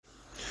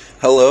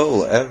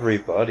Hello,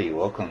 everybody.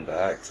 Welcome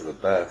back to the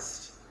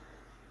best.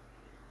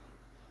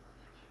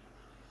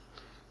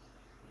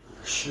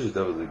 Shit,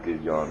 that was a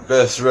good yawn.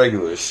 Best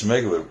regular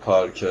schmegular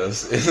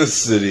podcast in the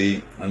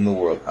city, in the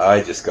world.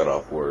 I just got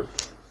off work.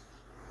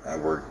 I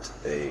worked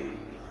a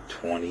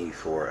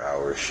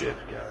 24-hour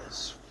shift,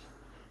 guys.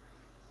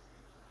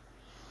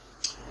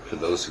 For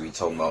those who be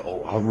talking about,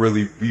 oh, I'll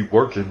really be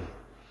working.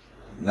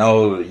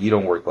 No, you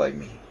don't work like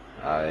me.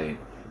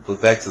 But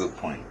back to the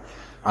point.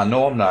 I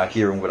know I'm not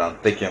hearing what I'm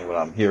thinking, what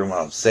I'm hearing, what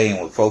I'm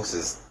saying, what folks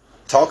is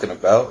talking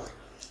about.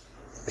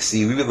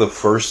 See, we were the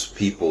first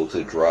people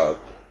to drop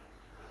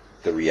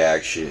the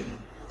reaction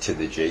to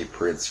the J.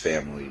 Prince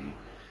family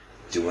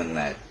doing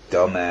that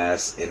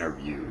dumbass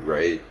interview,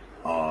 right?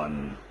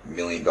 On $1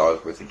 Million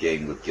Worth of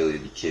Game with Gilly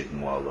the Kid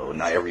and Wallow. And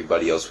now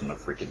everybody else want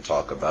to freaking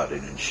talk about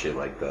it and shit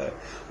like that.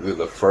 We were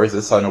the first.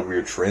 That's how I know we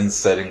were trend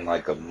setting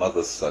like a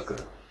mother sucker.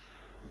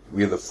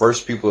 We were the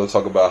first people to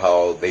talk about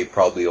how they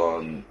probably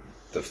on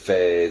the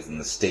feds and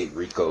the state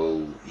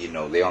RICO,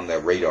 they on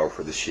that radar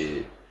for the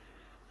shit.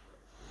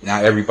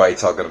 Now everybody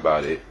talking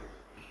about it.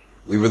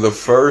 We were the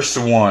first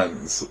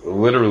ones,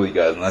 literally,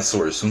 guys, and I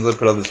swear, as soon as I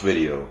put out this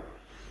video,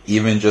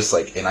 even just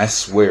like, and I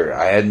swear,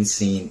 I hadn't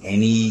seen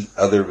any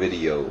other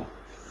video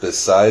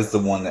besides the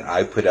one that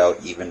I put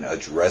out even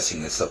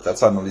addressing this stuff.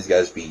 That's how I know these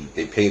guys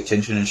they pay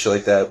attention and shit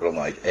like that, but I'm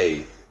like,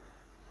 hey,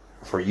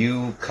 for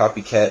you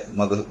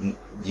copycat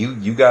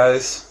you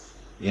guys,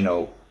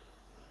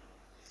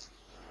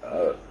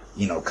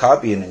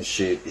 copying and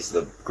shit is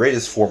the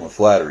greatest form of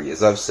flattery,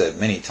 as I've said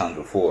many times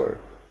before.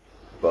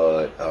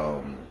 But,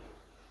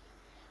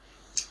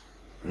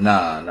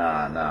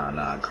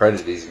 nah.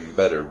 Credit is even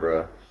better,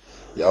 bruh.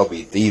 Y'all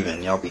be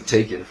thieving, y'all be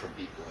taking from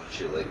people and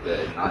shit like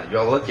that. And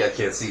y'all lucky I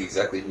can't see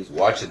exactly who's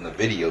watching the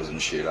videos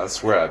and shit. I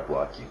swear I'd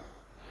block you.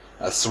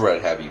 I swear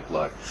I'd have you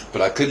blocked.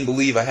 But I couldn't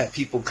believe I had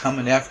people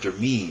coming after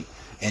me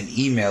and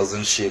emails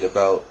and shit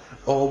about,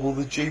 oh, well,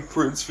 the J.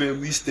 Prince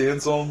family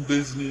stands on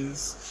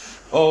business.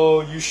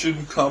 Oh, you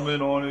shouldn't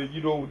comment on it.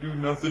 You don't do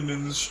nothing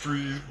in the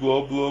street.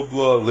 Blah, blah,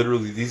 blah.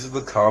 Literally, these are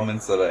the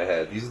comments that I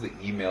had. These are the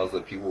emails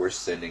that people were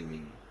sending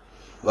me.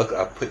 Look,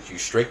 I put you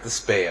straight to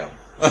spam.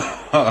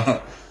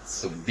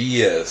 Some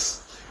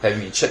BS.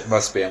 Haven't even checked my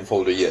spam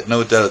folder yet.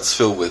 No doubt it's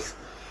filled with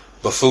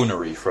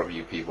buffoonery from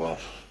you people.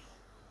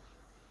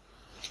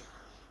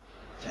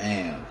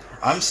 Damn.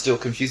 I'm still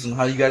confused on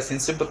how you guys can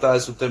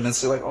sympathize with them and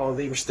say like, oh,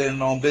 they were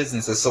standing on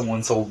business, as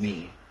someone told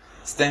me.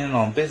 Standing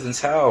on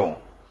business? How?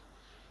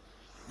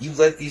 You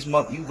let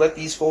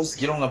these folks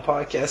get on a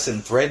podcast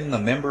and threaten a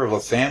member of a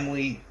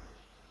family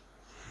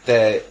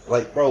that,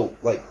 like, bro,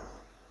 like,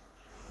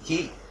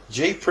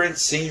 J.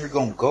 Prince Sr.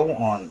 gonna go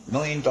on $1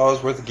 million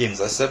worth of games,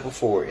 I said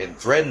before, and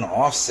threaten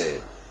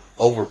Offset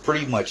over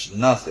pretty much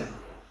nothing.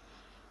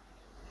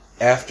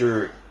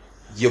 After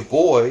your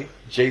boy,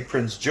 J.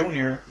 Prince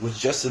Jr., was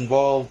just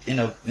involved in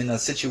a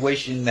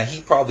situation that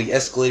he probably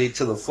escalated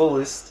to the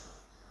fullest,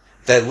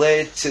 that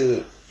led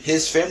to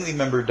his family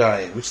member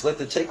dying, which led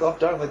to Takeoff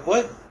dying. Like,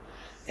 what?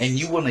 And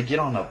you want to get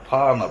on a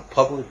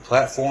public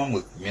platform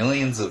with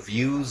millions of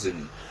views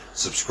and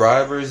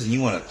subscribers, and you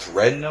want to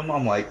threaten them?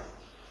 I'm like,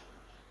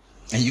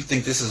 and you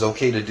think this is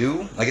okay to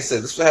do? Like I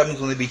said, this is what happens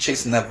when they be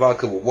chasing that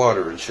vodka with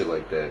water and shit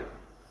like that.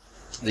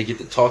 They get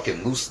to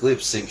talking, loose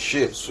lips sink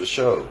ships, for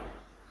sure.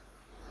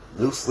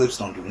 Loose lips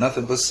don't do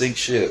nothing but sink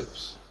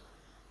ships.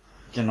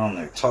 Getting on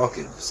there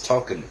talking, just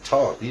talking to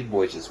talk. These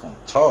boys just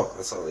want to talk.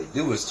 That's all they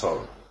do is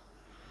talk.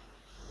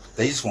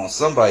 They just want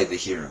somebody to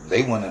hear them.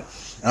 They want to.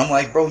 And I'm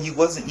like, bro, you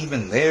wasn't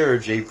even there,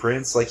 J.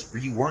 Prince. Like,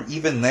 you weren't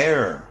even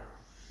there.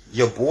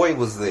 Your boy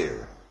was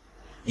there.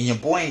 And your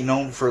boy ain't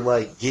known for,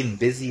 like, getting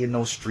busy in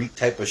no street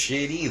type of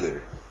shit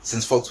either.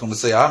 Since folks want to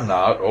say, I'm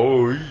not.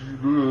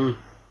 Oh,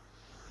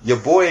 your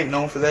boy ain't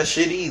known for that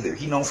shit either.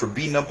 He known for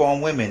beating up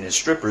on women and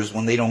strippers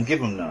when they don't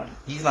give him none.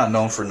 He's not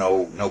known for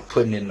no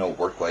putting in no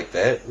work like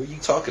that. What are you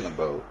talking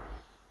about?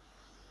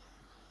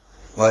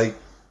 Like,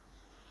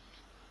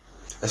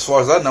 as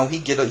far as I know, he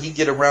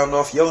get a round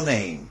off your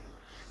name.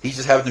 He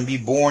just happened to be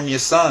born your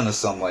son or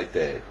something like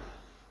that.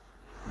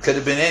 Could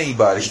have been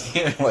anybody.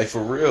 Like,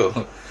 for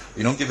real.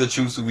 You don't get to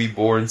choose who we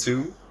born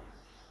to.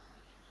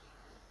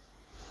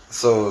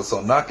 So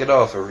knock it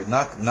off,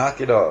 knock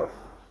it off.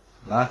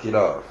 Knock it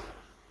off.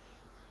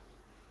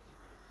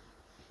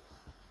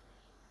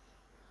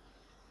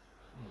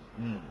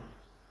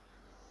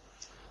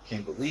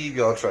 Can't believe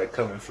y'all tried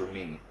coming for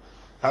me.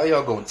 How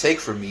y'all gonna take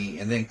from me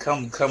and then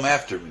come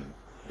after me?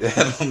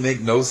 That don't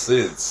make no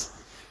sense.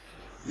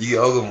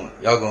 Y'all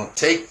gonna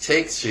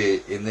take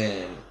shit and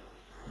then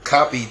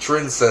copy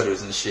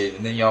trendsetters and shit,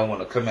 and then y'all want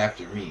to come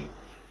after me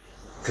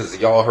because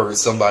y'all heard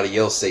somebody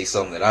else say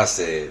something that I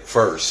said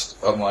first.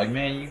 I'm like,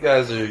 man, you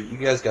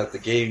guys got the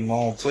game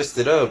all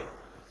twisted up.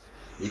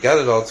 You got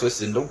it all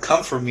twisted. Don't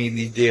come for me,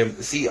 these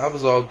damn. See, I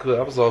was all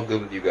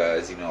good with you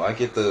guys. I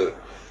get the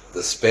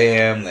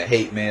spam, the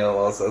hate mail.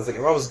 Also, I was like,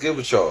 I was good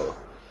with y'all,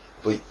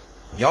 but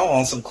y'all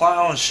on some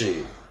clown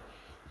shit.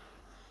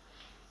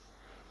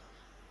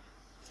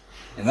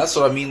 And that's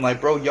what I mean, like,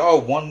 bro, y'all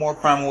one more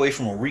crime away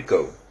from a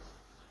RICO.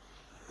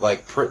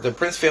 Like the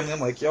Prince family, I'm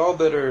like, y'all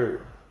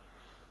better.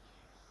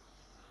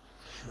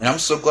 And I'm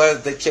so glad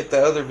that they kept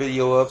that other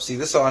video up. See,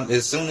 this on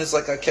as soon as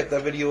like I kept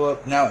that video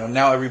up, now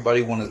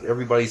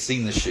everybody's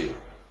seen this shit.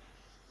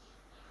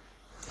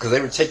 Because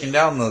they were taking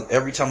down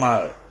every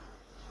time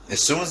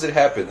as soon as it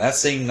happened that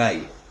same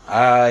night,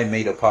 I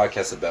made a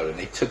podcast about it. And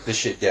they took the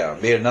shit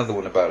down. Made another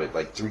one about it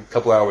like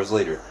couple hours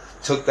later.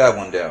 Took that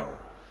one down.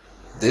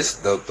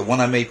 The one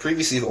I made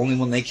previously, the only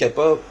one they kept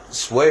up.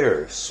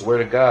 Swear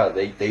to God,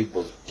 they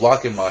was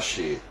blocking my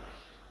shit.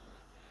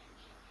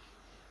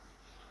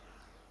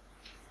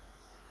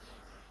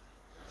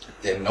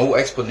 And no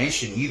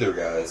explanation either,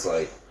 guys.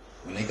 Like,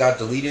 when they got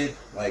deleted,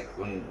 like,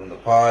 when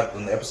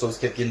the episodes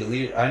kept getting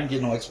deleted, I didn't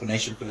get no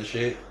explanation for the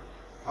shit.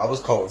 I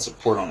was calling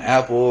support on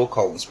Apple,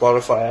 calling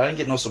Spotify. I didn't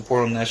get no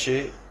support on that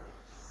shit.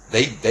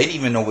 They didn't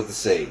even know what to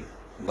say.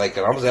 Like,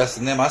 I was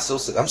asking them, I'm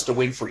still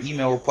waiting for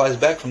email replies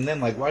back from them.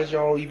 Like, why did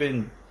y'all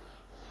even,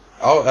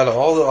 out of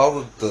all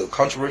of the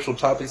controversial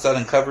topics I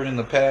done covered in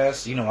the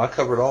past, you know, I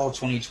covered all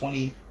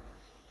 2020.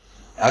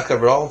 I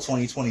covered all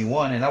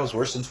 2021, and that was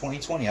worse than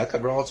 2020. I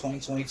covered all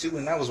 2022,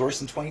 and that was worse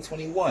than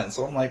 2021.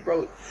 So I'm like,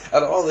 bro,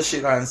 out of all the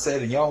shit I done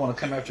said, and y'all want to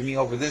come after me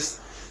over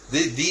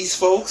these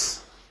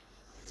folks,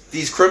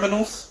 these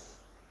criminals,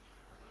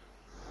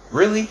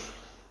 really?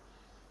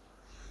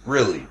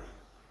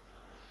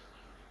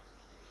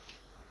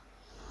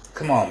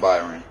 Come on,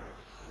 Byron,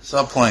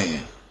 stop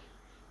playing.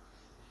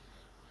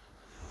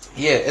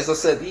 Yeah, as I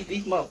said,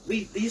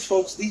 these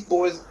folks, these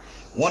boys.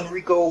 One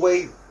Rico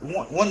away,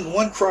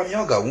 one crime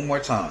y'all got one more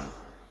time.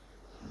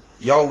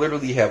 Y'all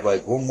literally have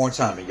like one more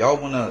time, and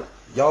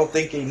y'all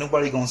think ain't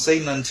nobody gonna say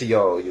nothing to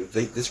y'all.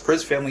 This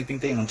Prince family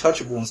think they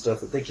untouchable and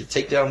stuff, that they can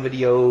take down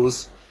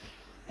videos,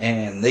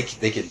 and they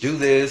can do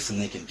this and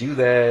they can do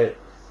that,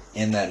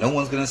 and that no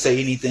one's gonna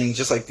say anything.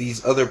 Just like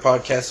these other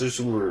podcasters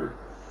who were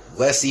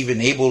less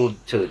even able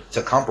to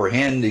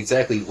comprehend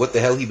exactly what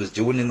the hell he was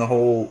doing in the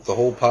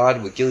whole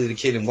pod with Gilly the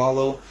Kid and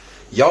Wallow.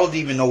 Y'all didn't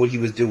even know what he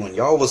was doing.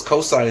 Y'all was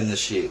co-signing this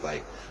shit.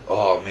 Like,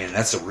 oh man,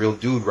 that's a real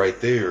dude right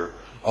there.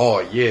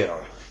 Oh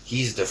yeah,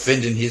 he's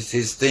defending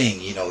his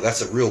thing. You know,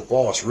 that's a real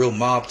boss, real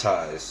mob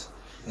ties.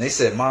 And they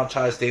said mob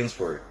ties stands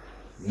for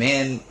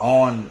men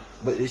on,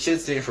 but it should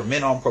stand for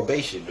men on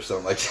probation or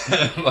something like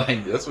that.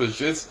 Like, that's what it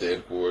should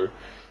stand for.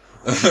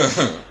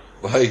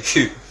 Like,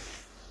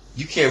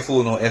 you can't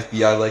fool no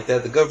FBI like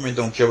that. The government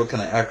don't care what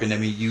kind of acronym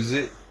you use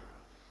it.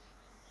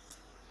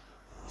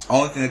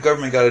 Only thing the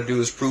government got to do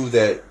is prove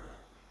that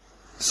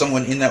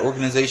someone in that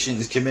organization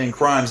is committing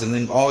crimes, and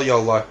then all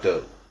y'all locked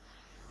up.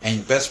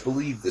 And best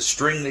believe the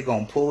string they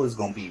gonna pull is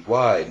gonna be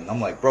wide. And I'm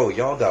like, bro,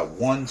 y'all got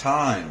one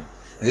time.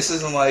 And this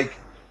isn't like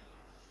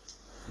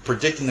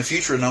predicting the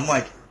future. And I'm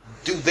like,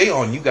 dude, they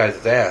on you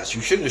guys' ass.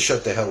 You should have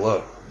shut the hell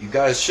up. You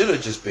guys should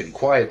have just been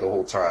quiet the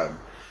whole time.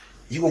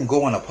 You gonna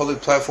go on a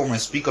public platform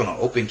and speak on an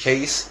open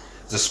case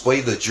to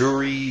sway the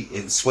jury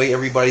and sway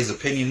everybody's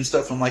opinion and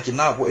stuff. I'm like,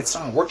 it's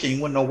not working.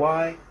 You wanna know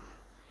why?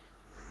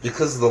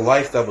 Because of the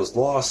life that was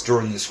lost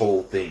during this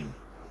whole thing.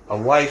 A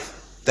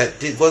life that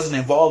wasn't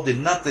involved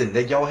in nothing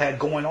that y'all had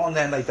going on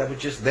that night, that was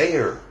just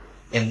there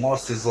and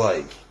lost his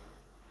life.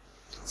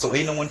 So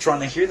ain't no one trying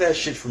to hear that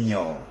shit from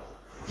y'all.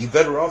 You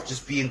better off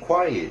just being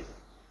quiet.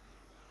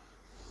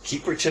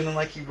 Keep pretending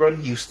like you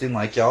run Houston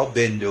like y'all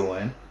been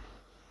doing.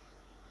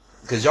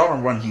 Because y'all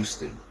don't run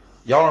Houston.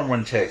 Y'all don't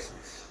run Texas.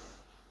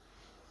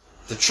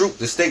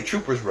 The state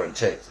troopers run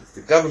Texas.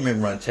 The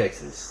government run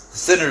Texas. The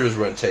senators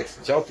run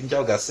Texas. Y'all think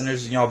y'all got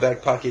senators in y'all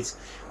back pockets?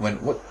 When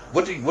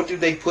what do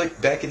they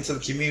put back into the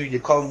community to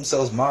call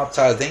themselves mob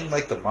ties? They ain't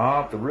like the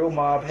mob. The real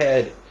mob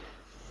had,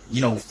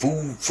 you know,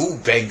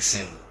 food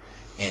banks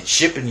and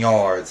shipping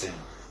yards, and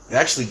they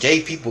actually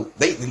gave people.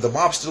 The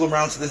mob's still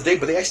around to this day,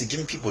 but they actually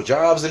giving people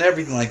jobs and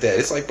everything like that.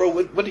 It's like, bro,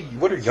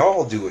 what are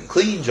y'all doing?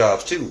 Clean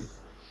jobs too.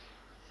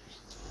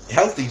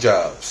 Healthy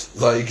jobs,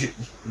 like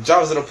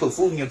jobs that'll put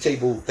food on your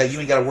table that you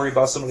ain't gotta worry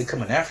about somebody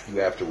coming after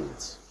you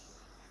afterwards.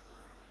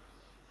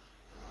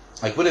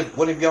 Like, what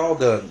if y'all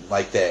done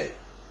like that?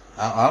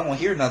 I don't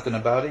hear nothing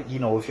about it. You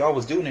know, if y'all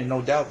was doing it,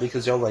 no doubt,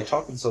 because y'all like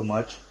talking so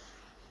much,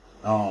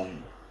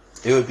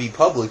 it would be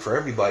public for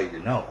everybody to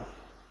know.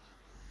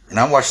 And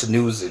I watch the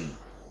news in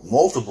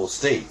multiple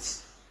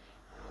states.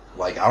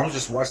 Like, I don't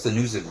just watch the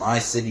news in my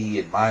city,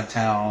 in my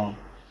town,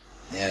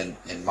 and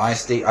in my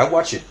state. I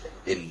watch it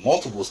in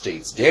multiple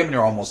states. Damn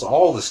near almost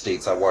all the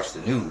states I watch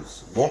the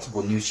news.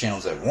 Multiple news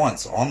channels at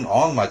once on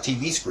my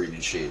TV screen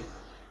and shit.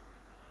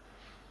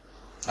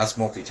 That's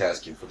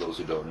multitasking for those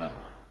who don't know.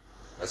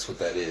 That's what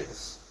that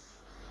is.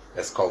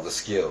 That's called a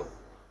skill.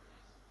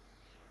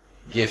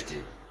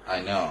 Gifted. I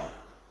know.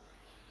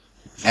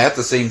 At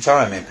the same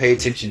time, and pay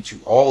attention to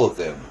all of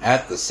them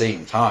at the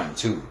same time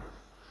too.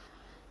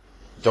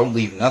 Don't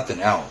leave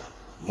nothing out.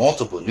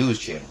 Multiple news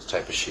channels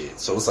type of shit.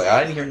 So it's like,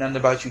 I didn't hear nothing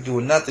about you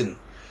doing nothing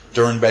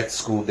during back to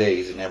school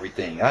days and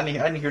everything. I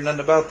didn't hear nothing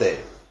about that.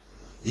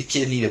 Your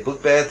kid needed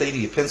book bags, they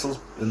needed pencils,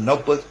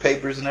 notebooks,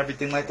 papers, and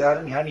everything like that.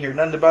 I didn't hear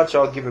nothing about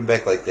y'all giving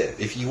back like that.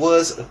 If you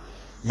was,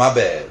 my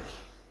bad.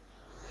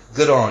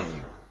 Good on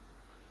you.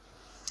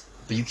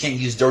 But you can't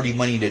use dirty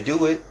money to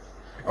do it.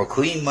 Or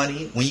clean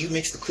money. When you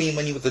mix the clean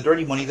money with the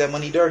dirty money, that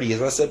money dirty.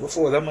 As I said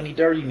before, that money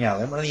dirty now.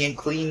 That money ain't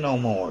clean no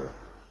more.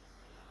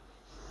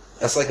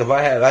 That's like if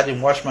I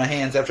didn't wash my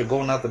hands after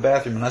going out the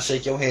bathroom and I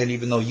shake your hand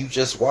even though you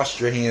just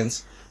washed your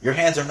hands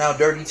are now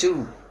dirty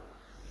too.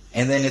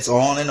 And then it's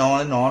on and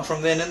on and on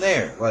from then and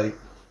there. Like,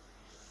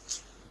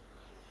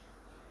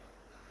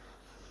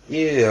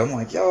 yeah, I'm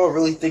like, y'all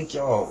really think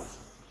y'all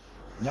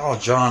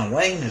John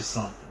Wayne or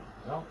something.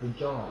 Y'all think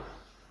y'all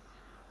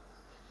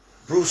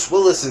Bruce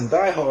Willis and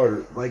Die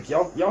Hard, like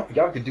y'all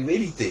could do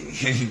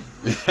anything.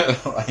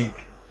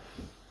 Like,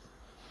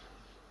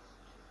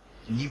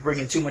 you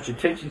bringing too much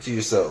attention to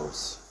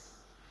yourselves.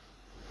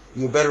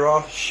 You're better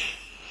off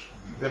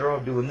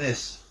doing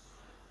this.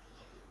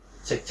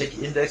 Take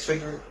your index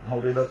finger, and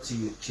hold it up to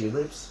your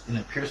lips in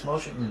a pierce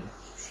motion,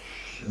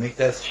 and make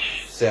that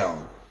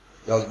sound.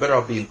 Y'all's better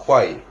off being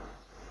quiet,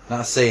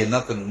 not saying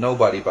nothing to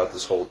nobody about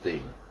this whole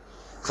thing.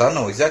 Cause I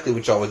know exactly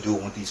what y'all are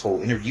doing with these whole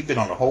interviews. You've been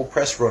on a whole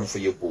press run for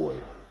your boy.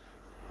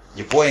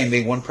 Your boy ain't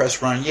made one press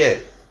run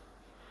yet.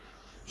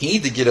 He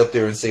need to get up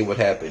there and say what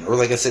happened. Or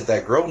like I said,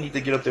 that girl need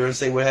to get up there and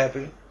say what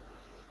happened.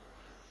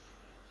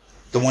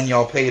 The one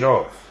y'all paid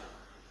off.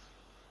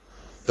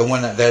 The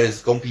one that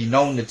is gonna be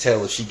known to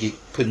tell if she get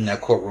put in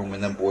that courtroom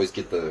and them boys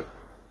get the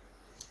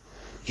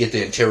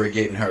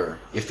interrogating her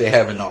if they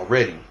haven't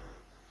already.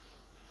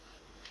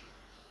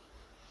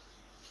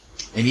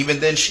 And even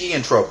then, she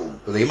in trouble.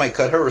 But they might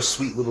cut her a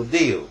sweet little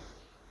deal.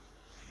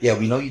 Yeah,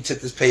 we know you took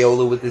this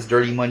payola with this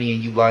dirty money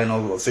and you lying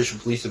over official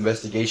police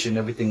investigation and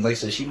everything like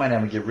that. She might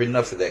have to get written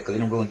up for that because they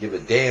don't really give a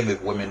damn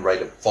if women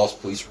write a false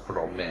police report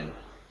on men.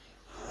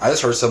 I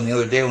just heard something the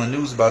other day on the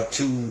news about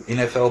 2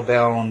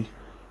 NFL-bound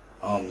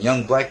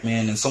young black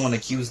men, and someone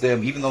accused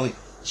them, even though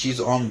she's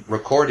on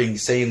recording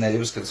saying that it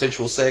was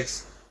consensual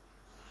sex,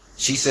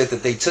 she said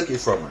that they took it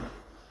from her.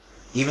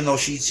 Even though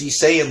she's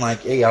saying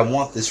like, hey, I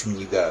want this from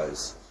you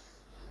guys.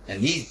 And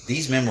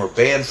these men were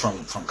banned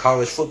from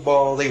college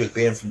football. They was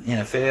banned from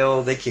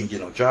NFL. They can't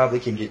get no job. They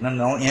can't get nothing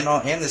on,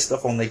 and this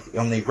stuff on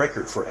their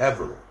record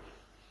forever.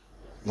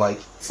 Like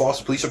false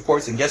police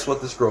reports. And guess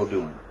what this girl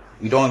doing?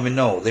 We don't even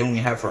know. They don't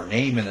even have her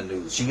name in the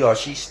news.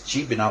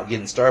 She been out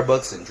getting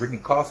Starbucks and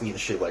drinking coffee and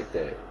shit like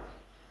that.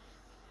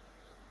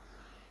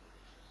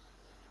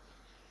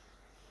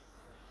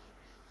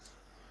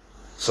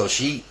 So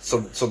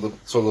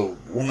the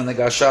woman that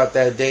got shot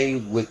that day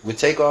with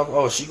Takeoff,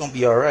 oh, she gonna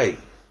be all right.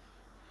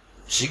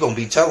 She gonna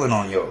be telling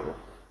on y'all,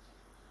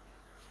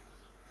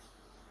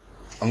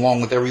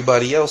 along with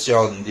everybody else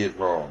y'all done did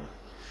wrong,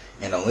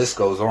 and the list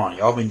goes on.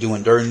 Y'all been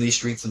doing dirt in these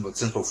streets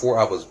since before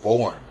I was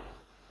born.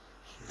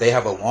 They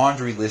have a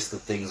laundry list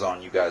of things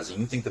on you guys, and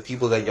you think the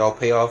people that y'all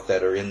pay off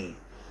that are in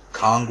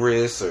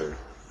Congress, or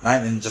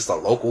not even just a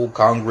local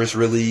Congress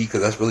really,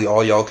 because that's really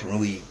all y'all can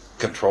really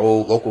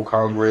control, local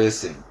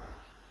Congress and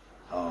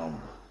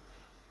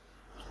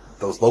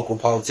those local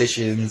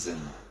politicians and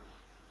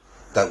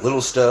that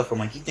little stuff. I'm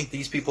like, you think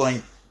these people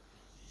ain't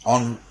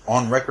on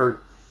record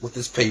with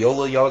this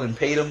payola y'all done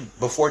paid them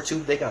before too?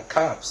 They got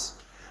cops,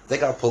 they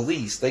got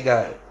police, they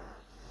got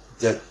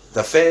the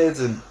feds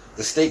and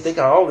the state. They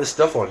got all this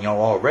stuff on y'all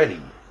already.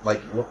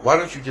 Like, why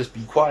don't you just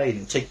be quiet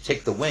and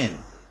take the win?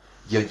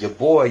 Your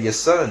boy, your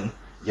son,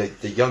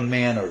 the young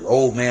man or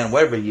old man,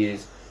 whatever he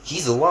is,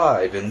 he's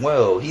alive and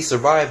well. He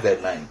survived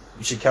that night.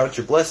 You should count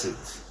your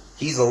blessings.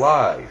 He's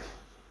alive.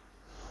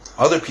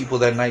 Other people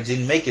that night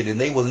didn't make it,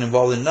 and they wasn't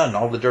involved in nothing.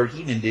 All the dirt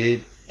he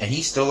did, and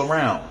he's still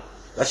around.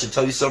 That should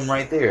tell you something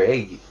right there.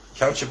 Hey,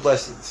 count your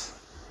blessings.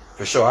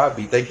 For sure, I'd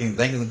be thanking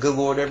the good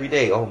Lord every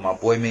day. Oh, my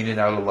boy made it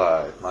out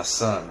alive. My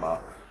son, my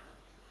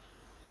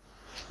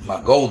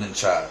golden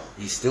child,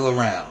 he's still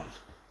around.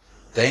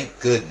 Thank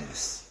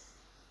goodness.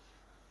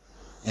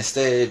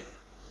 Instead,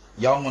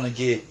 y'all want to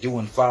get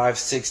doing 5,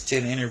 6,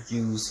 10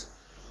 interviews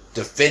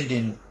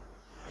defending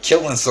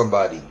killing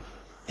somebody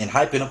and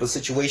hyping up a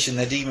situation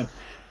that even...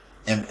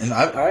 And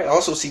I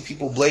also see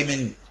people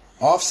blaming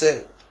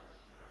Offset,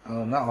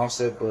 not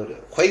Offset,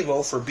 but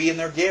Quavo for being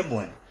there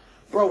gambling.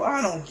 Bro,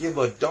 I don't give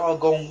a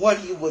doggone what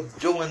he was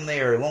doing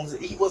there, as long as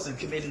he wasn't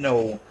committing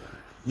no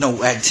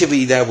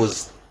activity that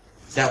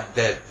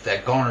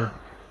garnered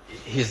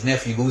his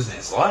nephew losing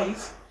his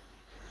life.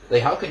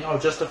 Like, how can y'all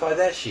justify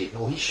that shit?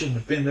 Oh, he shouldn't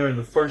have been there in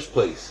the first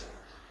place.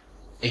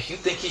 If you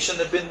think he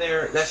shouldn't have been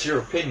there, that's your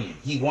opinion.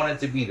 He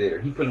wanted to be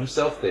there. He put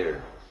himself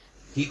there.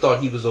 He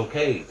thought he was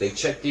okay. They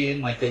checked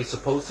in like they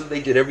supposed to. They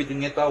did everything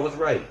they thought was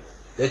right.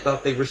 They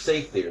thought they were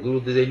safe there.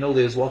 Little did they know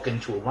they was walking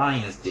into a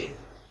lion's den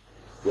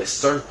with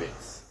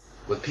serpents,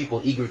 with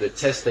people eager to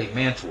test their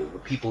mantle,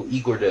 with people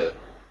eager to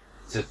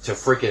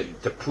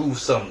prove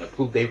something, to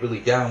prove they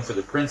really down for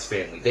the Prince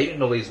family. They didn't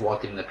know they was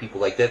walking into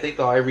people like that. They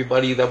thought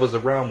everybody that was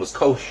around was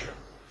kosher.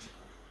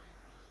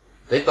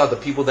 They thought the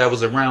people that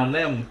was around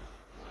them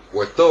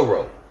were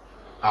thorough.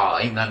 Oh,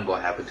 ain't nothing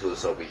gonna happen to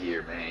us over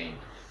here, man.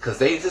 Because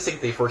they just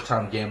think their first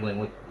time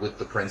gambling with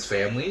the Prince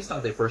family. It's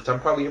not their first time.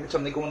 Probably every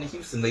time they go into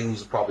Houston, they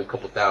lose probably a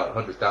couple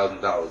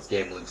 $100,000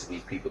 gambling to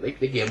these people. They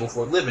gamble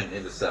for a living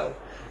in the South.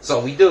 That's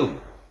all we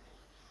do.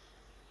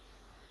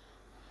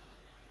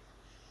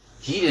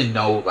 He didn't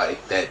know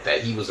like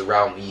that he was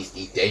around these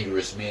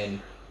dangerous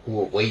men who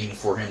were waiting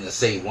for him to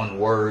say one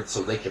word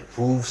so they could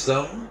prove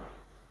something.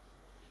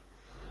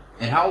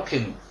 And how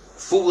can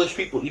foolish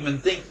people even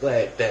think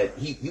that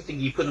you think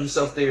he put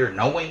himself there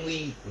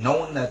knowingly,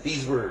 knowing that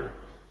these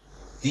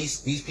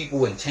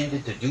people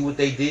intended to do what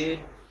they did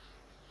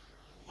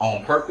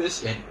on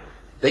purpose? And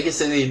they can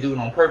say they didn't do it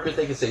on purpose,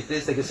 they can say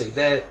this, they can say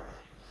that.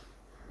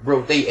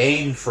 Bro, they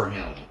aimed for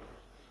him.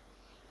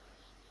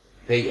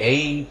 They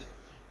aimed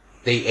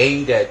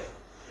at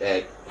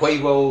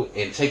Quavo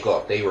and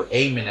Takeoff. They were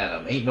aiming at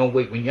him. Ain't no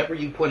way. Whenever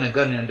you point a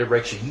gun in a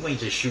direction, you ain't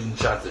just shooting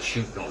shots to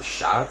shoot no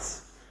shots.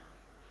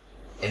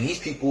 And these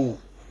people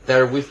that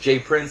are with Jay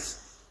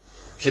Prince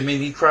committing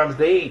these crimes,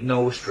 they ain't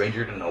no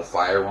stranger to no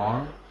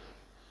firearm.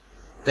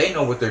 They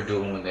know what they're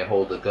doing when they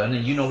hold a gun,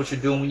 and you know what you're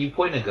doing when you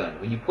point a gun.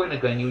 When you point a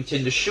gun, you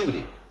intend to shoot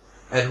it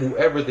at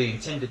whoever the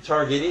intended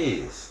target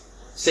is.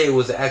 Say it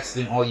was an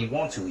accident all you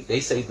want to. They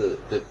say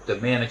the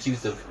man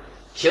accused of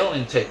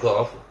killing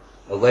Takeoff,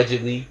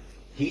 allegedly,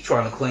 he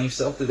trying to claim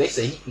they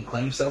say he can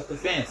claim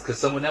self-defense because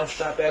someone else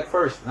shot back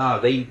first. Nah,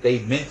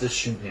 they meant to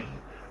shoot him.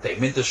 They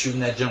meant to shoot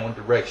in that general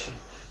direction.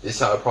 This is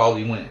how it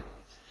probably went.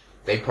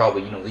 They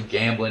probably, they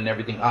gambling and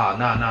everything. Nah,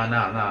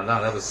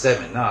 that was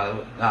 7.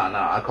 Nah,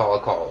 I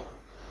call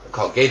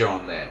Gator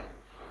on that.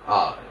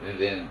 And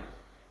then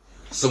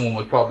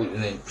someone in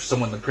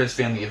the Prince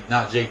family, if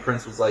not Jay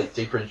Prince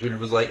Jr.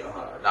 was like,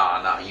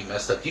 nah, you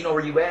messed up. Do you know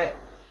where you at?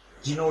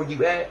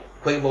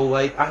 Quavo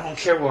like, I don't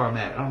care where I'm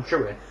at. I don't care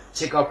where.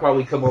 Takeoff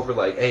probably come over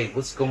like, hey,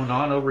 what's going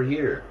on over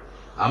here?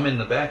 I'm in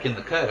the back in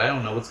the cut. I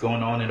don't know what's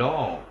going on at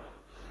all.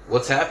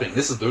 What's happening?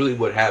 This is literally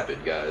what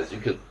happened, guys. You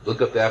could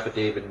look up the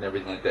affidavit and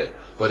everything like that.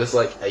 But it's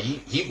like,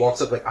 he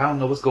walks up like, I don't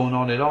know what's going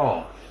on at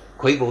all.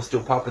 Quavo's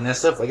still popping that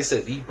stuff. Like I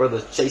said, these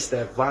brothers chase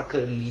that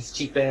vodka and these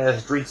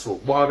cheap-ass drinks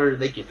with water.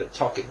 They get to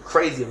talking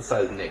crazy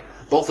outside of the neck.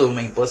 Both of them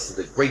ain't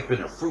busted a grape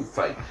and a fruit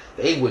fight.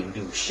 They wouldn't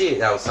do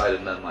shit outside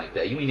of nothing like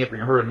that. You ain't never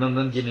even heard of none of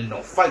them getting in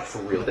no fight for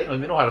real. They don't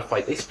even know how to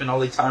fight. They spend all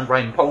their time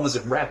writing poems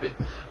and rapping.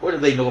 What do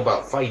they know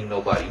about fighting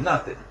nobody?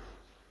 Nothing.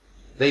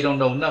 They don't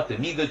know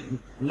nothing.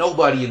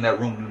 Nobody in that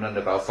room knew nothing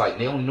about fighting.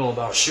 They only know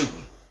about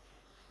shooting.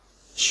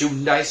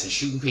 Shooting dice and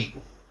shooting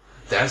people.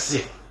 That's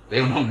it. They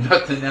don't know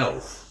nothing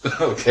else.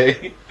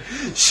 Okay?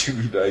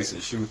 Shooting dice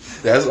and shooting.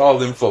 That's all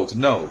them folks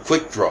know.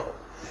 Quick draw.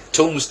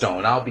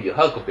 Tombstone. I'll be a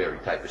Huckleberry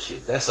type of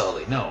shit. That's all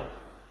they know.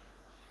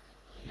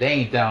 They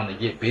ain't down to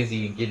get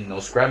busy and getting no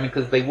scrapping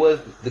because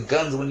the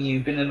guns when you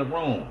ain't been in the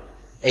room.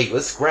 Hey,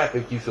 let's scrap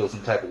if you feel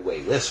some type of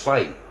way. Let's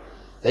fight.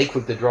 They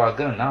quick to draw a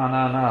gun.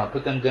 Nah.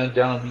 Put them guns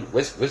down.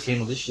 Let's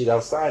handle this shit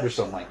outside or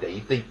something like that.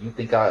 You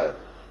think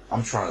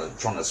I'm trying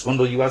to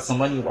swindle you out some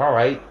money? All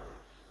right.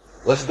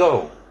 Let's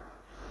go.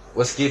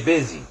 Let's get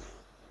busy.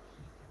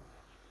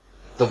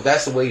 So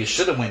that's the way it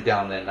should have went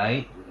down that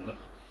night.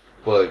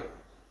 But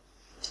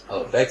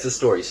back to the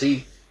story.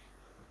 See,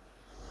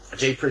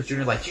 Jay Prince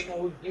Jr. like, you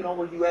know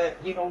where you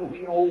at? You know who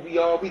we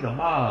are? We the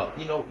mob.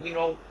 You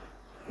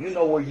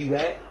know where you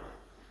at?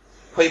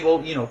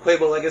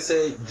 Quavo, like I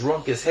said,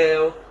 drunk as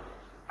hell.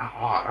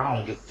 I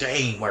don't give a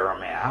dang where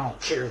I'm at. I don't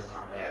care where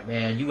I'm at,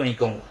 man. You ain't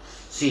gonna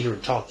sit here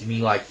and talk to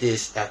me like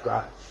this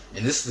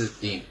and this is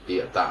the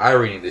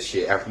irony of this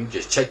shit. After you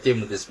just checked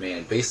in with this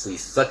man, basically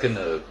sucking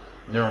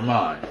never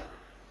mind.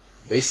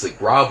 Basically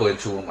groveling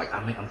to him like,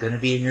 I'm gonna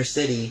be in your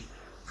city.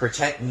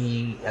 Protect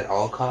me at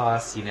all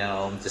costs,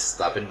 I'm just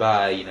stopping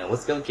by,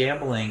 let's go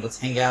gambling, let's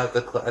hang out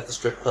at the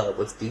strip club,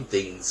 let's do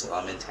things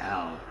while I'm in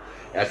town.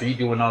 After you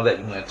doing all that,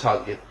 you want to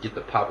talk, get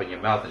the pop in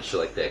your mouth and shit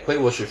like that.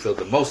 Quavo should feel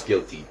the most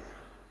guilty.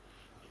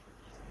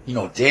 You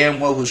know damn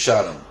well who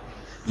shot him.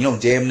 You know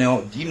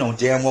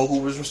damn well who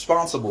was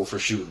responsible for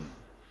shooting.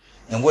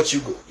 And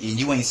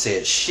you ain't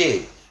said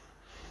shit.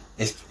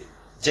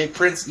 Jay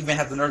Prince even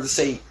had the nerve to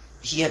say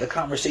he had a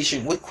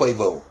conversation with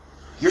Quavo.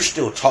 You're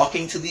still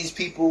talking to these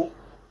people?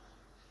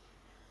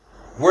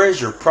 Where's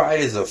your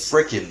pride as a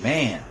freaking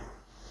man?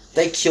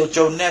 They killed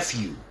your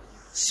nephew.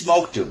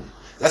 Smoked him.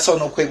 That's all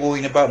no Quavo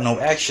ain't about no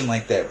action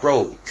like that,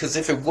 bro. Because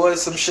if it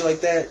was some shit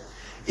like that,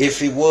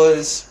 if it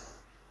was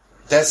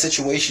that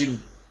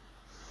situation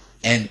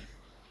and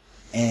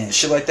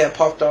shit like that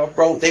popped off,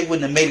 bro, they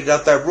wouldn't have made it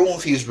out that room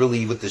if he was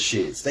really with the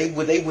shits.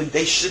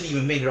 They shouldn't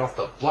even made it off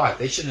the block.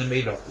 They shouldn't have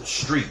made it off the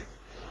street.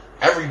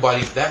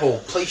 Everybody, that whole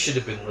place should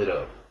have been lit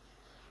up.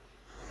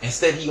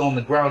 Instead, he on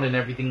the ground and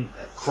everything,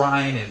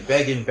 crying and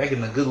begging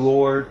the good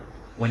Lord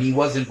when he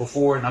wasn't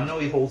before. And I know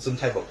he holds some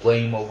type of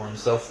blame over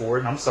himself for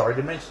it. And I'm sorry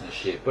to mention this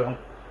shit, but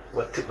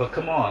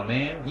come on,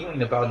 man, you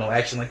ain't about no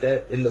action like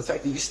that. And the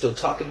fact that you still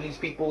talking to these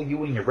people,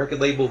 you and your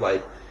record label,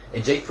 like,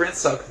 and Jay Prince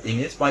sucked. And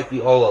this might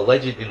be all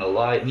alleged and a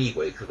lie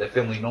anyway, because that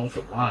family known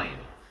for lying.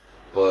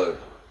 But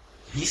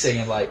he's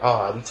saying like,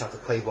 we talked to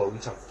Quavo, we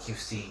talked to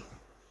QC,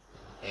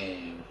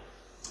 and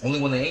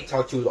only when they ain't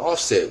talked to is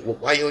Offset. Well,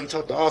 why you ain't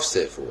talk to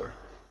Offset for?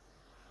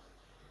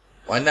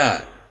 Why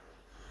not?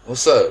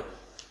 What's up?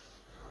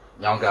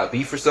 Y'all got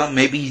beef or something?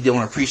 Maybe he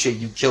don't appreciate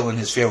you killing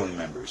his family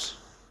members.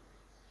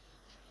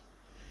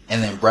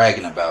 And then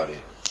bragging about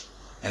it.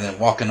 And then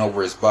walking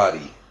over his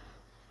body.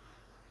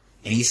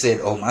 And he said,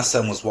 oh, my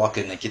son was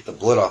walking to get the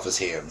blood off his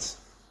hands.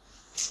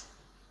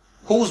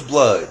 Whose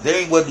blood?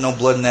 There wasn't no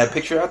blood in that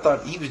picture. I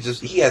thought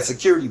he had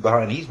security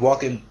behind him. He's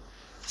walking,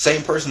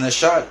 same person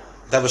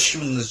that was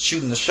shooting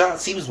the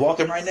shots, he was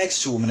walking right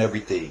next to him and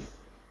everything.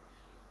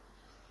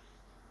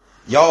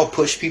 Y'all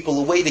push people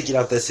away to get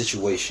out that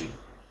situation.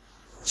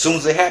 As soon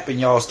as it happened,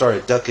 y'all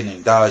started ducking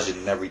and dodging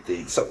and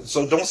everything.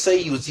 So don't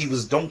say he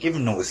was, don't give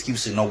him no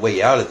excuse and no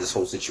way out of this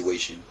whole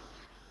situation.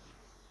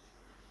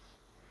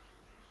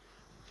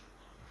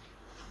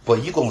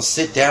 But you gonna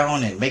sit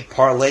down and make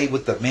parlay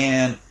with the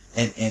man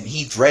and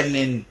he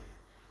threatening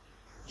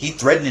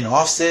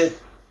Offset,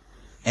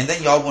 and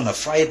then y'all wanna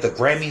fight at the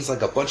Grammys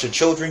like a bunch of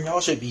children? Y'all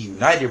should be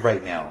united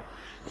right now.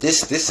 This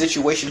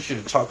situation should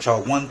have taught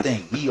y'all one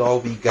thing. We all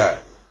we got.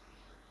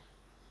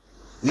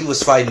 We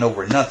was fighting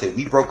over nothing.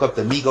 We broke up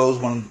the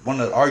Migos,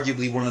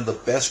 arguably one of the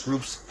best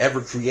groups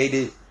ever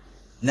created,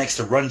 next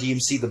to Run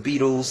DMC, the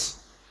Beatles,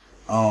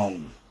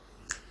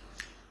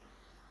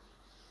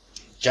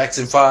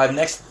 Jackson 5.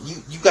 Next,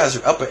 you guys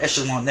are upper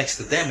echelon next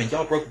to them, and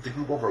y'all broke up the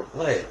group over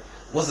what?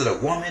 Was it a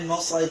woman?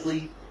 Most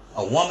likely,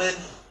 a woman.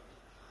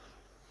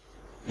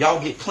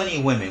 Y'all get plenty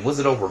of women. Was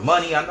it over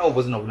money? I know it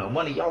wasn't over no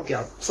money. Y'all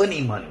got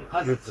plenty of money,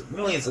 hundreds of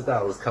millions of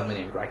dollars coming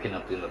in, racking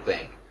up in the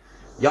bank.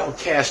 Y'all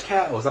cash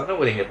cows. I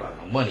know it ain't about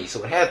no money,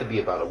 so it had to be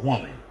about a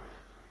woman.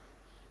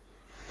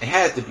 It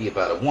had to be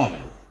about a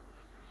woman.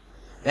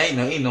 There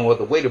ain't no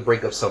other way to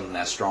break up something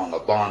that strong, a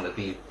bond that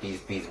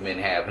these men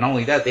have. And not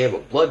only that, they have a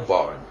blood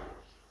bond.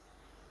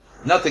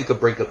 Nothing could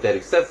break up that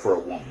except for a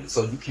woman.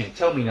 So you can't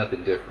tell me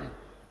nothing different.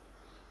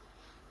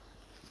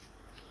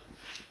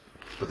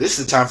 But this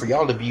is the time for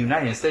y'all to be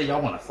united. Instead,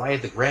 y'all want to fight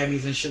at the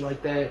Grammys and shit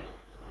like that.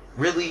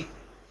 Really?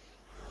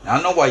 Now,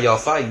 I know why y'all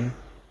fighting.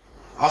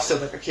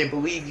 Offset, like, I can't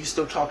believe you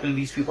still talking to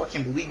these people. I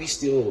can't believe you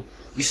still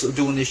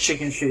doing this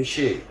chicken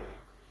shit.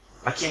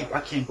 I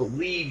can't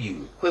believe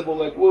you. Quavo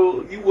like,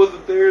 well, you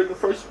wasn't there in the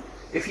first.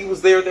 If he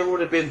was there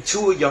would have been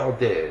 2 of y'all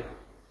dead.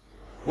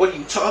 What are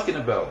you talking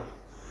about?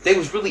 They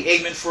was really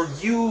aiming for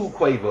you,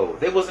 Quavo.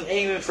 They wasn't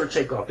aiming for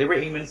Takeoff. They were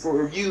aiming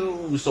for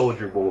you,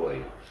 Soldier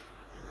Boy.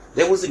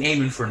 They wasn't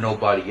aiming for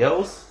nobody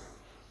else.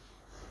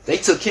 They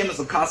took him as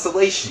a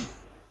consolation.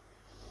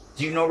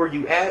 Do you know where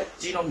you at?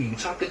 Do you know who you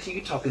talking to?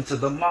 You talking to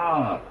the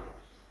mob.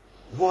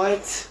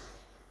 What?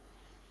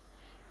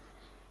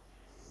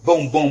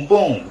 Boom, boom,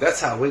 boom.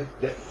 That's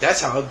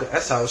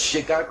how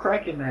shit got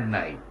cracking that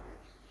night.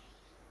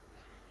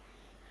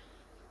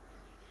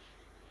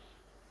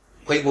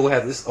 Quavo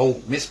had this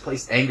old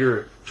misplaced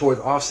anger towards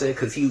Offset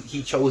because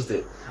he chose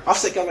it.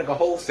 Offset got like a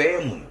whole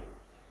family,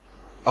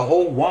 a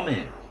whole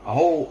woman,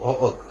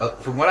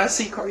 from what I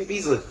see, Cardi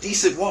B's a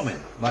decent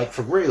woman, like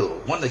for real,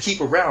 one to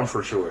keep around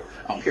for sure.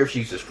 I don't care if she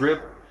used to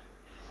strip.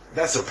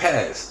 That's her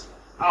past.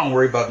 I don't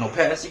worry about no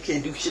past. You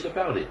can't do shit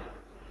about it.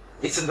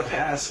 It's in the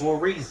past for a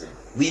reason.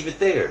 Leave it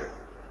there.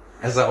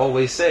 As I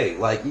always say,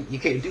 like you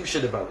can't do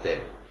shit about that.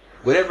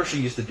 Whatever she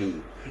used to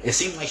do, it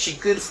seemed like she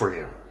good for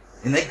him.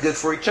 And they good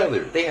for each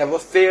other. They have a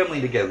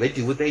family together. They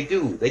do what they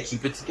do. They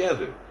keep it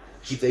together.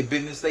 Keep their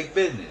business,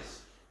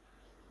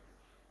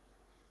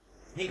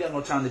 He ain't got no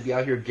time to be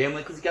out here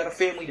gambling because he got a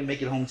family to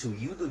make it home to.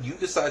 You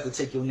decide to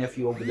take your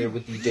nephew over there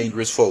with these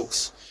dangerous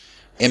folks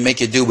and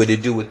make it do what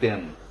it do with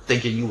them,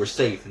 thinking you were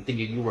safe and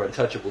thinking you were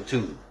untouchable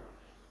too.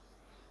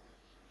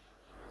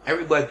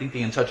 Everybody think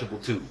they untouchable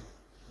too.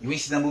 You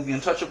ain't seen that movie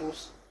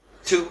Untouchables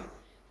 2?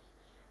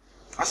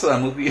 I saw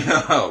that movie.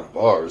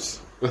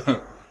 Bars.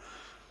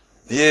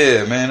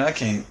 Yeah, man, I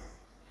can't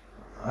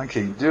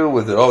deal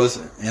with it. All this,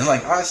 and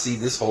like I see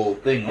this whole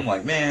thing, I'm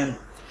like, man,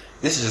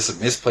 this is just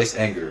a misplaced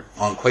anger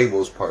on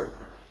Quavo's part.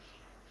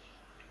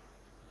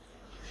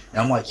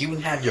 And I'm like, you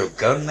didn't have your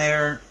gun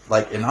there,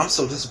 like, and I'm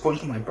so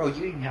disappointed. I'm like, bro, you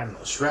didn't have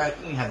no strap,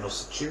 you didn't have no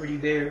security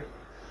there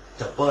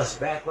to bust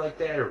back like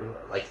that, or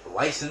like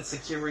licensed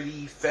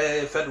security,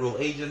 federal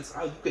agents.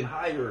 You can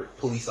hire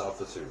police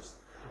officers.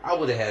 I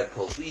would have had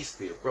police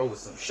there, bro. With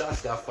some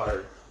shots got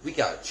fired, we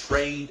got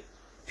trained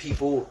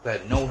people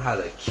that know how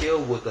to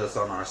kill with us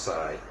on our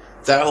side.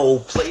 That whole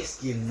place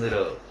getting lit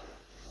up.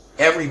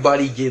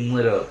 Everybody getting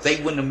lit up. They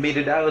wouldn't have made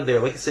it out of there.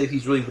 Like I said, if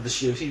he's really with the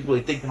shit, if he's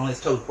really thinking on his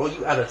toes, bro,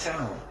 you out of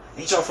town.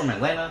 Ain't y'all from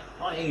Atlanta?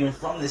 I ain't even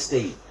from this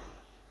state.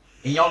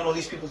 And y'all know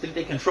these people think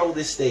they control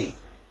this state.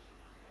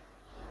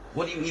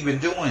 What are you even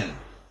doing?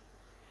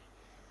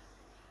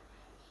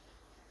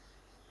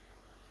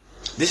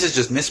 This is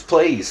just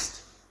misplaced.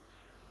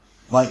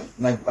 Like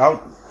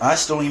I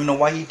still don't even know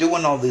why he's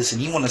doing all this,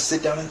 and you want to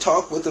sit down and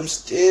talk with him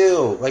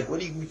still. Like, what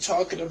are you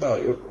talking about?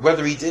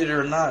 Whether he did it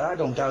or not, I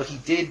don't doubt he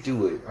did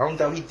do it. I don't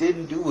doubt he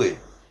didn't do it.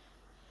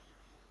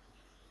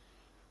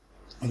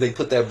 And they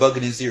put that bug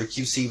in his ear.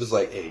 QC was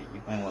like, hey,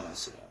 you might want to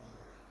sit down,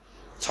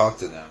 talk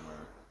to them,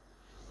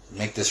 or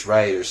make this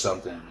right or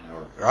something.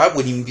 Or I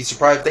wouldn't even be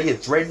surprised if they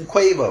had threatened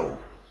Quavo,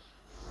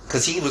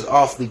 because he was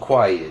awfully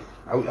quiet.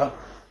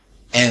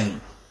 And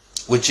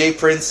with Jay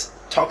Prince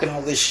talking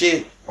all this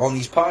shit on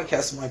these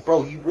podcasts, I'm like,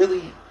 bro,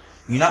 you're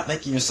not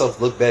making yourself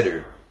look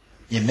better.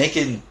 You're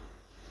making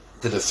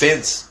the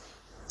defense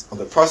or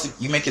the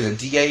prosecutor, you're making a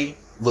DA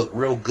look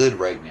real good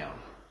right now.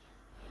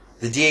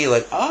 The DA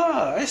like,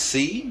 I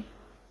see.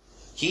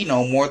 He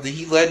know more than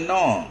he letting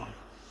on.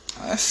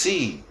 I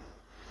see.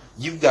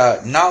 You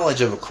got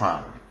knowledge of a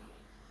crime.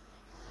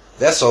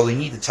 That's all they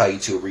need to tie you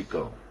to,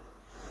 Rico.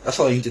 That's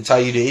all they need to tie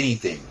you to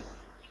anything.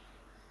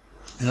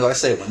 And like I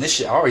said, when this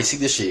shit, I already see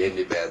this shit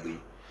ended badly.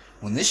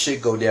 When this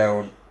shit go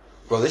down,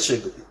 bro, this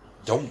shit,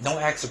 don't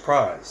act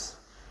surprised.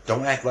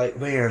 Don't act like,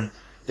 man,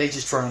 they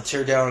just trying to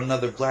tear down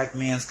another black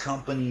man's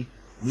company.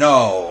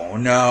 No.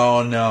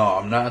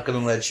 I'm not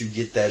gonna let you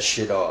get that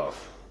shit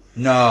off.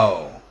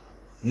 No.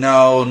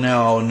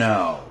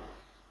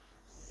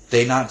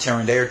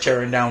 They're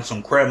tearing down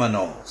some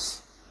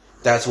criminals.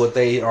 That's what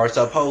they are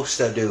supposed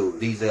to do.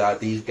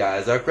 These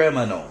guys are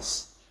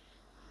criminals.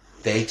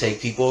 They take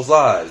people's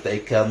lives. They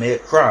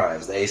commit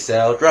crimes. They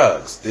sell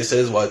drugs. This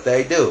is what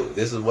they do.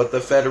 This is what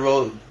the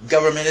federal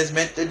government is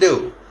meant to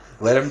do.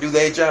 Let them do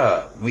their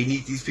job. We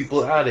need these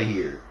people out of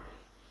here.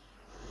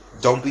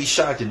 Don't be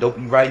shocked and don't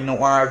be writing no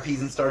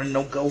RIPs and starting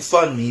no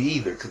GoFundMe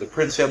either, because the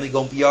Prince family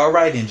gonna be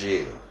alright in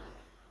jail.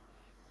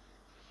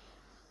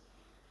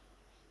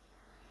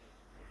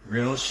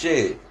 Real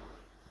shit.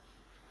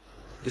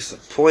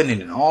 Disappointed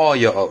in all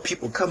y'all.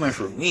 People coming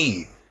for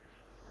me.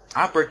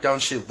 I break down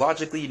shit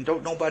logically and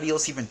don't nobody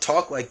else even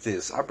talk like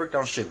this. I break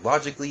down shit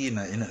logically in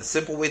a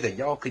simple way that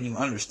y'all can even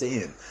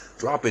understand.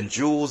 Dropping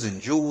jewels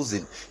and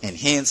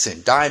hints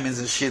and diamonds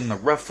and shit in the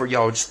rough for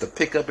y'all just to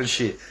pick up and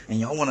shit. And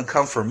y'all want to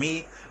come for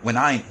me when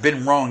I ain't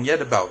been wrong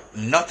yet about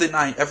nothing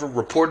I ain't ever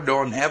reported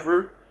on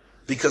ever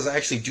because I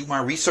actually do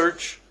my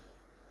research.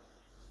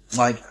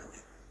 Like,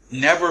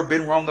 never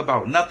been wrong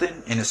about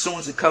nothing. And as soon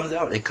as it comes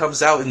out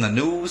in the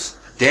news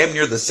damn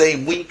near the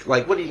same week.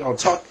 Like, what are y'all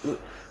talking?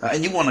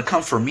 And you want to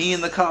come for me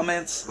in the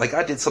comments? Like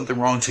I did something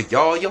wrong to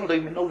y'all? Y'all don't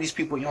even know these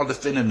people. Y'all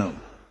defending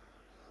them.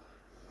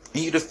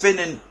 And you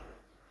defending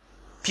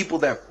people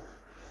that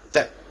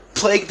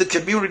plague the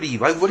community.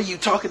 Like, what are you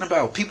talking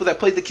about? People that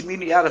plague the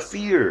community out of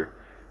fear.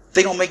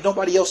 They don't make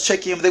nobody else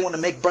check in, but they want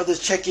to make brothers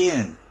check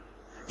in.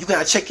 You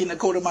got to check in to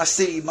go to my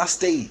city, my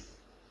state.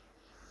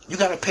 You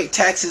got to pay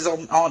taxes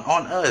on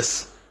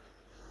us.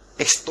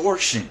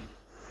 Extortion.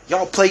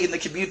 Y'all plaguing the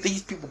community.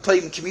 These people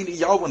plaguing the community.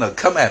 Y'all want to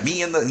come at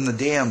me in my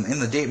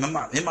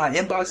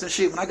inbox and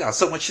shit when I got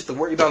so much shit to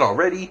worry about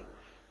already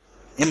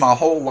in my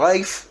whole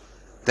life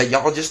that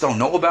y'all just don't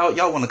know about.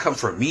 Y'all want to come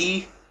for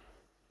me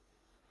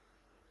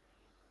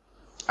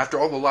after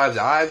all the lives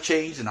that I've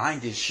changed and I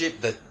ain't did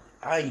shit that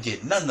I ain't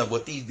did nothing of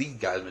what these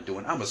guys been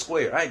doing. I'm a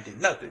square. I ain't did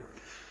nothing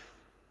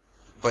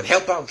but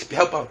help out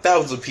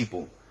thousands of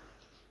people.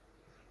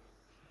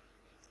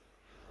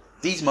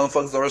 These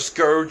motherfuckers are a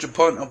scourge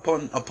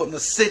upon the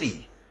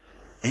city.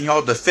 And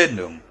y'all defend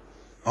them.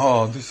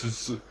 Oh,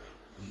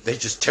 they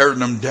just tearing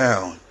them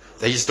down.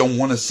 They just don't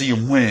want to see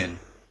them win.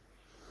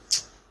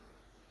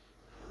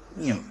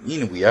 You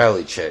need a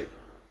reality check.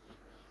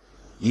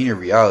 You need a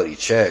reality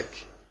check.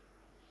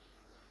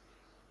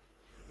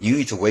 You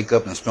need to wake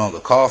up and smell the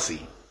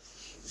coffee.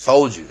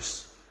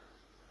 Folgers.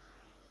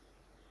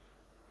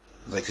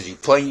 Like, cause you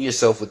playing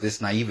yourself with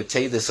this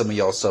naivete that some of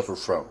y'all suffer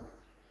from.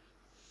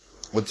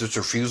 With this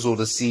refusal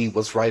to see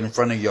what's right in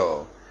front of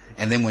y'all.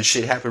 And then when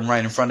shit happen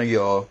right in front of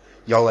y'all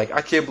like,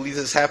 I can't believe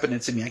this is happening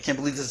to me. I can't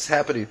believe this is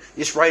happening.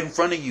 It's right in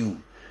front of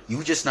you.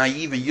 You just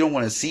naive and you don't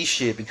want to see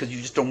shit because you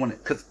just don't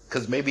want to,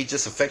 cause maybe it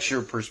just affects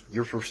your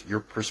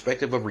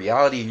perspective of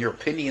reality and your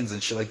opinions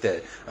and shit like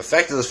that. A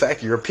fact is a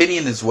fact. Your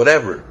opinion is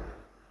whatever.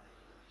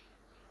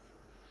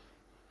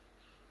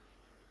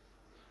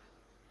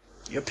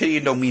 Your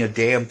opinion don't mean a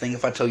damn thing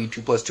if I tell you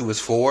 2 + 2 is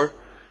 4.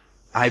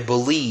 I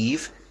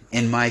believe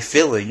in my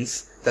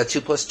feelings that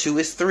 2 + 2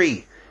 is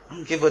 3. I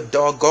don't give a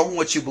doggone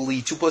what you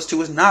believe. 2 +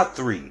 2 is not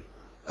 3.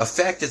 A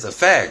fact is a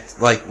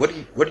fact. Like, what do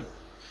you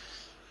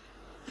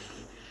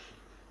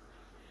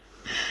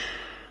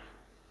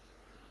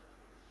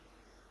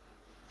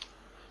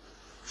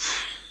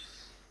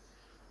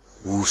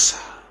Woosah.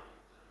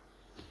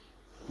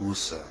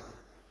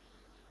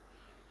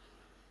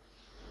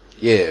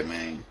 Yeah,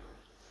 man.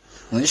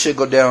 When this shit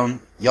go down,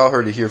 y'all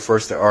heard it here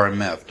first at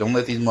RMF. Don't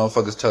let these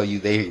motherfuckers tell you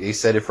they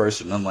said it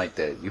first or nothing like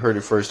that. You heard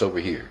it first over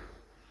here.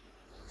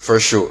 For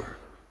sure.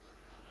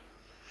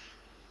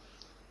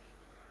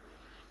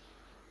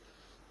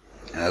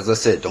 And as I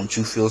said, don't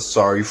you feel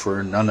sorry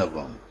for none of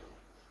them.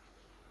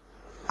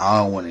 I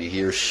don't want to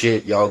hear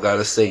shit y'all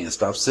gotta say and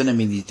stop sending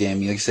me these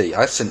damn, like I say,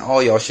 I send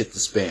all y'all shit to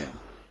spam.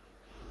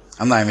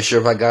 I'm not even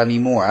sure if I got any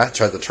more. I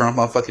tried to turn off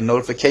my fucking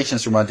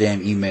notifications from my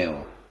damn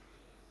email.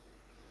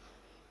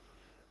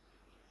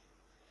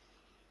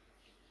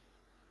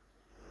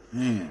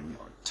 Man,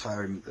 y'all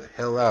tired me the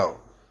hell out.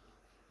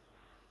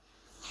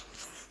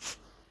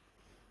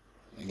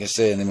 Like I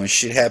said, and then when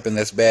shit happened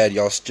that's bad,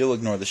 y'all still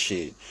ignore the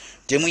shit.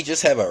 Didn't we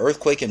just have an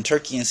earthquake in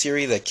Turkey and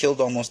Syria that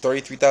killed almost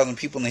 33,000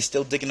 people and they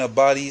still digging up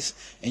bodies?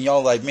 And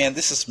y'all like, man,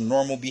 this is some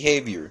normal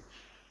behavior.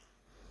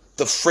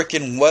 The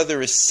freaking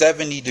weather is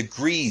 70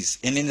 degrees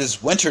and it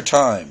is winter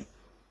time.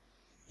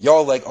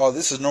 Y'all like, oh,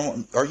 this is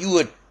normal.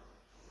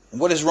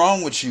 What is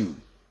wrong with you?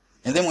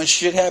 And then when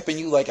shit happen,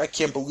 you like, I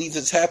can't believe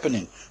it's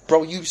happening.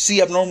 Bro, you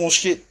see abnormal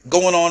shit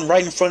going on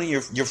right in front of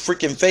your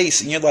freaking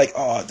face, and you're like,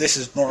 oh, this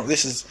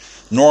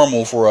is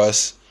normal for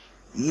us.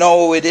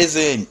 No, it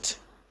isn't.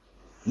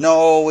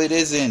 No, it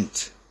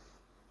isn't.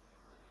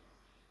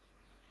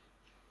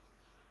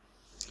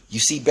 You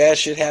see bad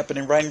shit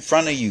happening right in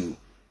front of you.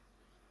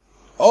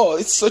 Oh,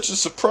 it's such a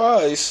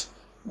surprise.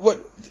 What?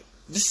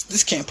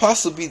 This can't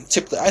possibly be the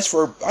tip of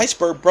the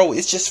iceberg, bro.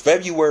 It's just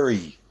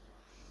February.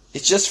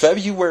 It's just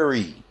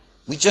February.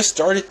 We just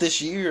started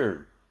this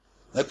year.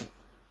 Like,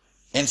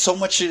 and so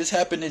much shit has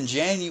happened in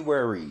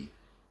January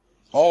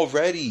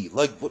already.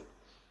 Like, what?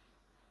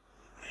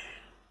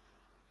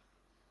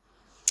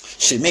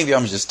 Shit, maybe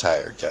I'm just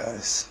tired,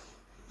 guys.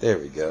 There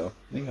we go.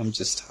 Maybe I'm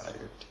just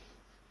tired.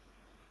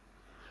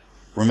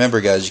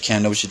 Remember, guys, you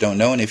can't know what you don't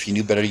know, and if you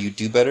knew better, you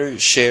do better.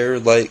 Share,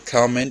 like,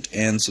 comment,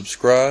 and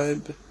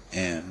subscribe,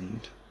 and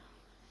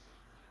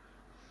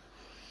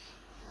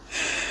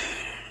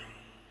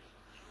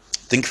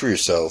think for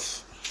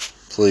yourself,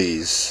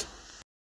 please.